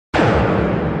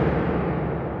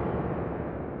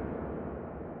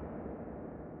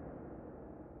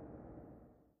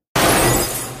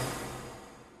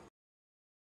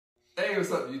Hey,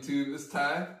 what's up, YouTube? It's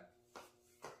Ty.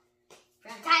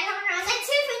 From Ty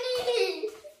Tiffany.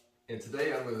 And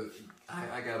today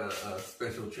I got a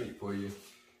special treat for you.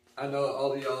 I know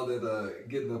all of y'all that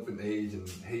getting up in age and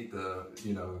hate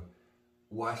to,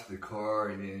 wash the car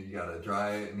and then you gotta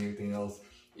dry it and everything else.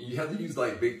 You have to use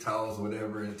like big towels or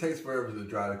whatever, and it takes forever to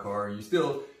dry the car. And you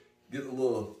still get a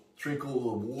little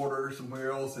trickle of water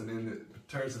somewhere else, and then it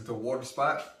turns into a water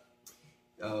spot.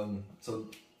 So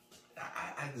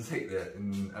I just hate that,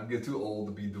 and I'm getting too old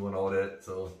to be doing all that.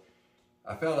 So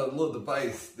I found a little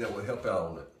device that will help out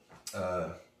on it.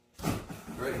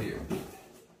 Right here.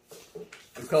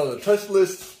 It's called a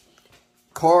touchless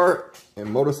car and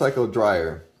motorcycle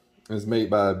dryer. It's made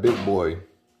by Big Boi.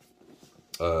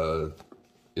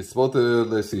 It's supposed to,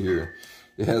 let's see here.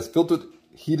 It has filtered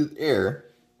heated air,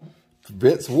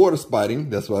 prevents water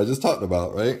spotting. That's what I just talked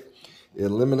about, right? It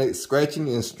eliminates scratching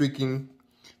and streaking,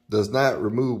 does not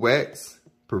remove wax,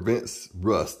 prevents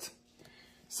rust.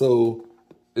 So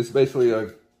it's basically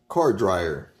a car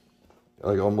dryer,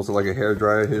 like almost like a hair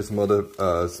dryer. Here's some other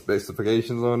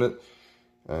specifications on it.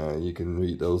 You can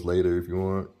read those later if you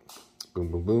want. Boom,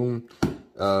 boom,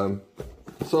 boom.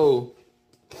 So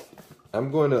I'm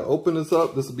going to open this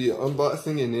up. This will be an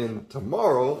unboxing, and then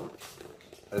tomorrow,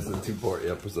 that's a 2-part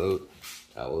episode.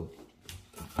 I will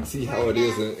see how it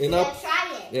is, and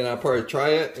I'll probably try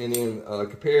it and then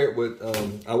compare it with.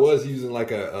 I was using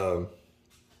like a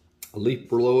leaf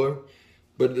blower,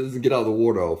 but it doesn't get all the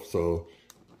water off. So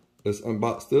let's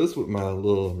unbox this with my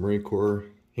little Marine Corps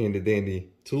handy dandy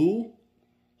tool.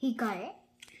 He got it.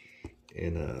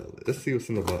 And let's see what's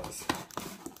in the box.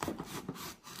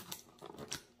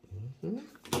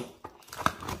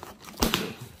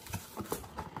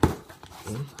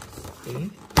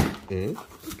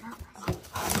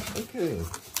 Okay,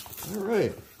 all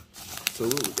right. So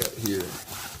what we got here?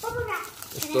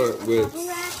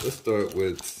 Let's start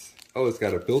with. Oh, it's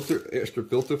got a filter, extra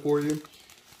filter for you.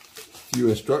 Few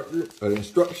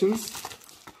instructions.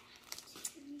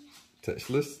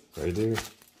 Touchless, right there.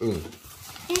 Boom.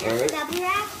 All right.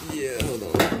 Yeah, hold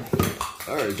on.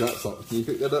 All right, drop something. Can you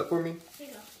pick that up for me?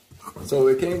 So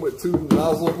it came with 2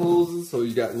 nozzle hoses. So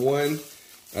you got one.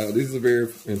 These are very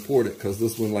important because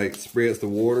this one like spreads the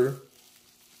water.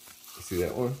 You see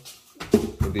that one?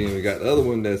 And then we got the other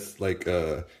one that's like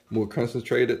more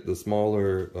concentrated, the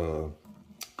smaller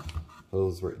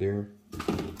hose right there.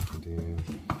 And then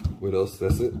what else?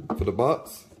 That's it for the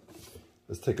box.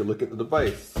 Let's take a look at the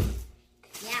device.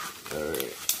 Yeah. All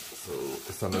right. So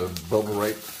it's on a bubble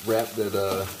wrap that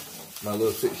my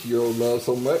little 6-year-old loves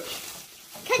so much.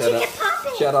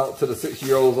 Shout out to the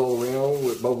 6-year-olds all around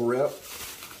with bubble wrap.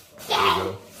 There you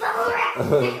go. Bubble wrap.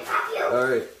 All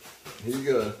right, here you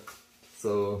go.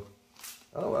 So,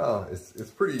 oh wow, it's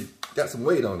pretty. Got some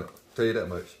weight on it. Tell you that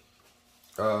much.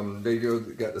 There you go.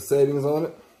 Got the settings on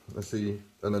it. Let's see.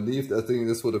 Underneath, I think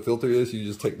that's what the filter is. You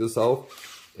just take this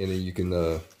off, and then you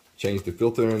can change the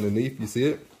filter underneath. You see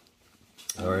it?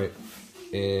 All right,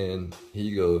 and here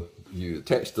you go. You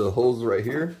attach the hose right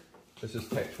here. Let's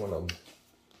just attach one of them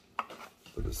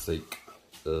for the sake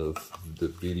of the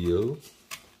video.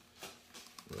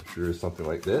 I'm sure it's something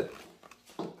like that.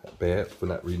 Not bad for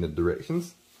not reading the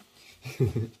directions.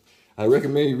 I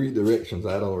recommend you read directions.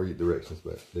 I don't read directions,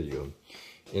 but there you go.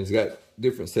 And it's got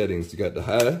different settings. You got the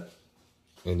high,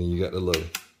 and then you got the low.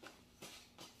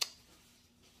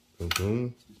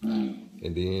 And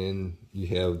then you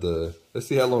have the, let's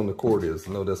see how long the cord is.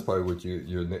 I know that's probably what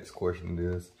your next question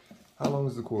is. How long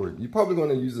is the cord? You're probably going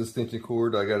to use an extension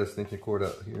cord. I got an extension cord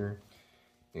out here.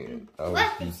 And I always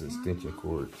use an extension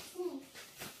cord.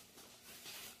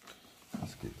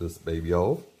 Let's get this baby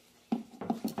off.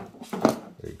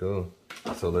 There you go.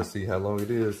 So let's see how long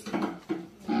it is. Oh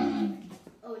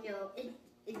no,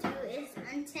 it's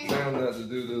untenable. Trying not to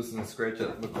do this and scratch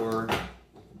up the car,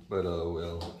 but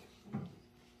well,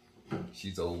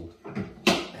 she's old.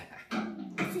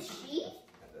 It's a sheep?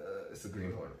 It's a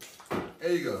green hornet.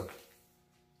 There you go.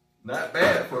 Not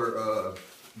bad for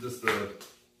just the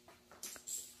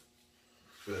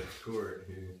cord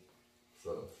here.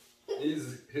 So you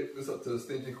just hit this up to the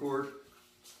extension cord.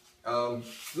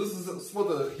 This is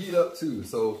supposed to heat up too.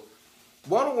 So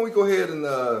why don't we go ahead and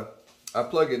I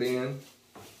plug it in,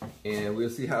 and we'll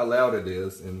see how loud it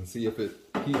is and see if it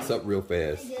heats up real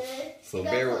fast. Good. So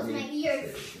bear with me.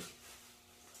 Alright,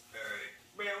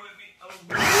 bear with me.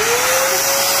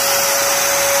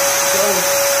 So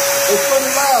it's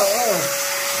pretty loud.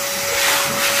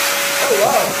 Oh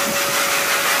wow.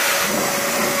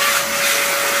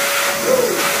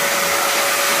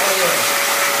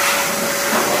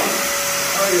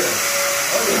 Oh yeah.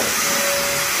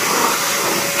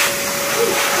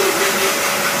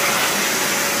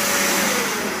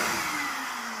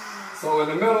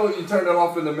 you turn it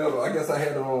off in the middle. I guess I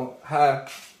had it on high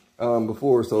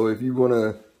before, so if you want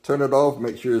to turn it off,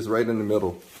 make sure it's right in the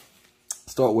middle.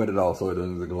 Start with it off so it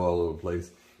doesn't go all over the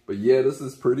place. But yeah, this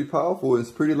is pretty powerful.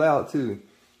 It's pretty loud too.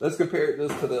 Let's compare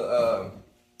this to the,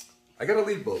 I got a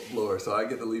leaf blower, so I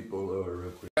get the leaf blower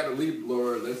real quick. I got a leaf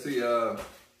blower. Let's see. Hi,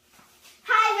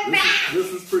 we're back.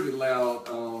 This is pretty loud,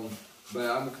 but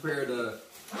I'm gonna compare the.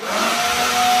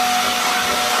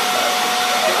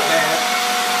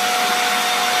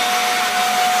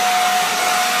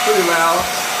 Pretty loud.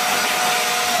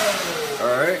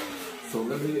 All right. So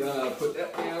let me put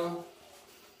that down.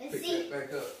 Let's Pick see. that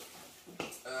back up.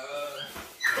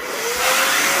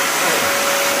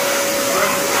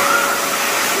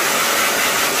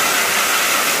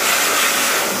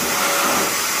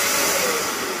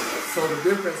 So the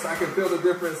difference, I can feel the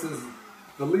difference is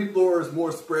the leaf blower is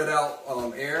more spread out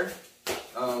air.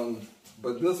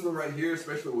 But this one right here,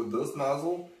 especially with this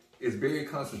nozzle, is very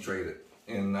concentrated.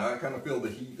 And I kind of feel the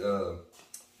heat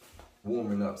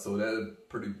warming up. So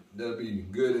that'll be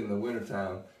good in the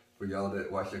wintertime for y'all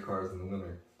that wash your cars in the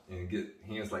winter and get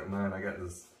hands like mine. I got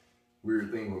this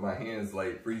weird thing where my hands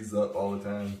like freeze up all the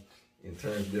time and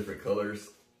turns different colors.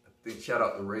 I think, shout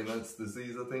out to Raynuts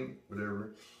disease, I think,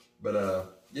 whatever.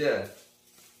 But yeah,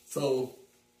 so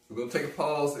we're gonna take a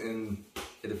pause and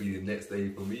it'll be the next day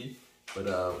for me. But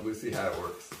we'll see how it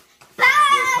works.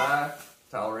 Bye.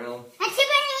 Tile around. That's it,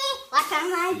 watch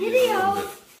on my video.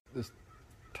 This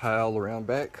tile around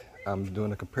back. I'm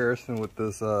doing a comparison with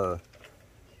this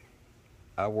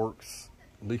iWorks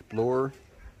leaf blower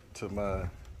to my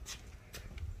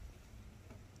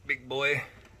Big Boi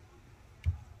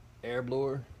air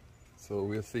blower. So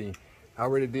we'll see. I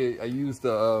already did. I used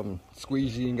the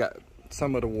squeegee and got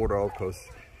some of the water off because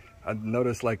I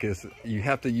noticed like you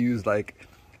have to use like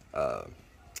the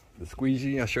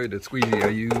squeegee. I'll show you the squeegee I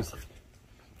use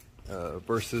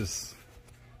versus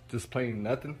just plain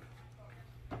nothing.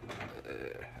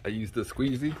 I use the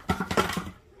squeegee.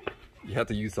 You have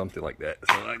to use something like that.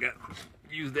 So I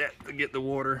use that to get the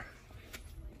water,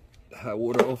 the hot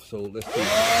water off. So let's see.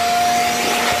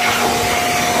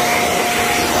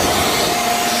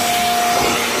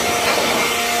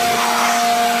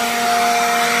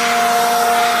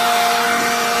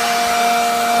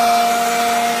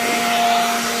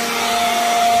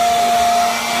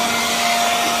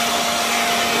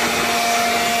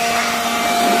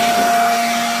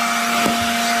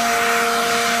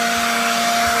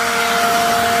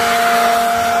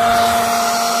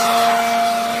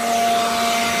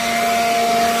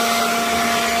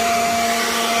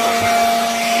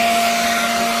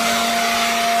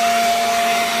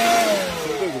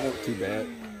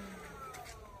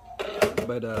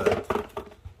 But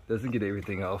doesn't get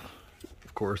everything off,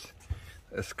 of course.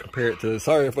 Let's compare it to,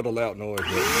 sorry for the loud noise.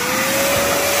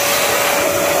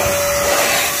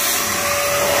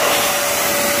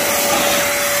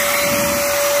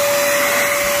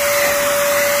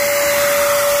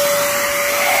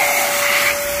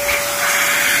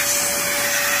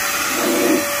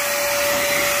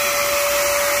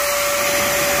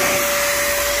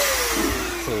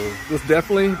 This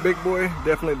definitely, Big Boi,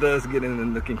 definitely does get in the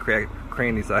nook and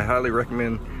crannies. I highly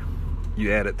recommend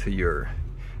you add it to your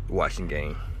washing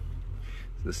game.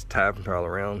 Just tie and tile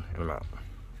around and I'm out.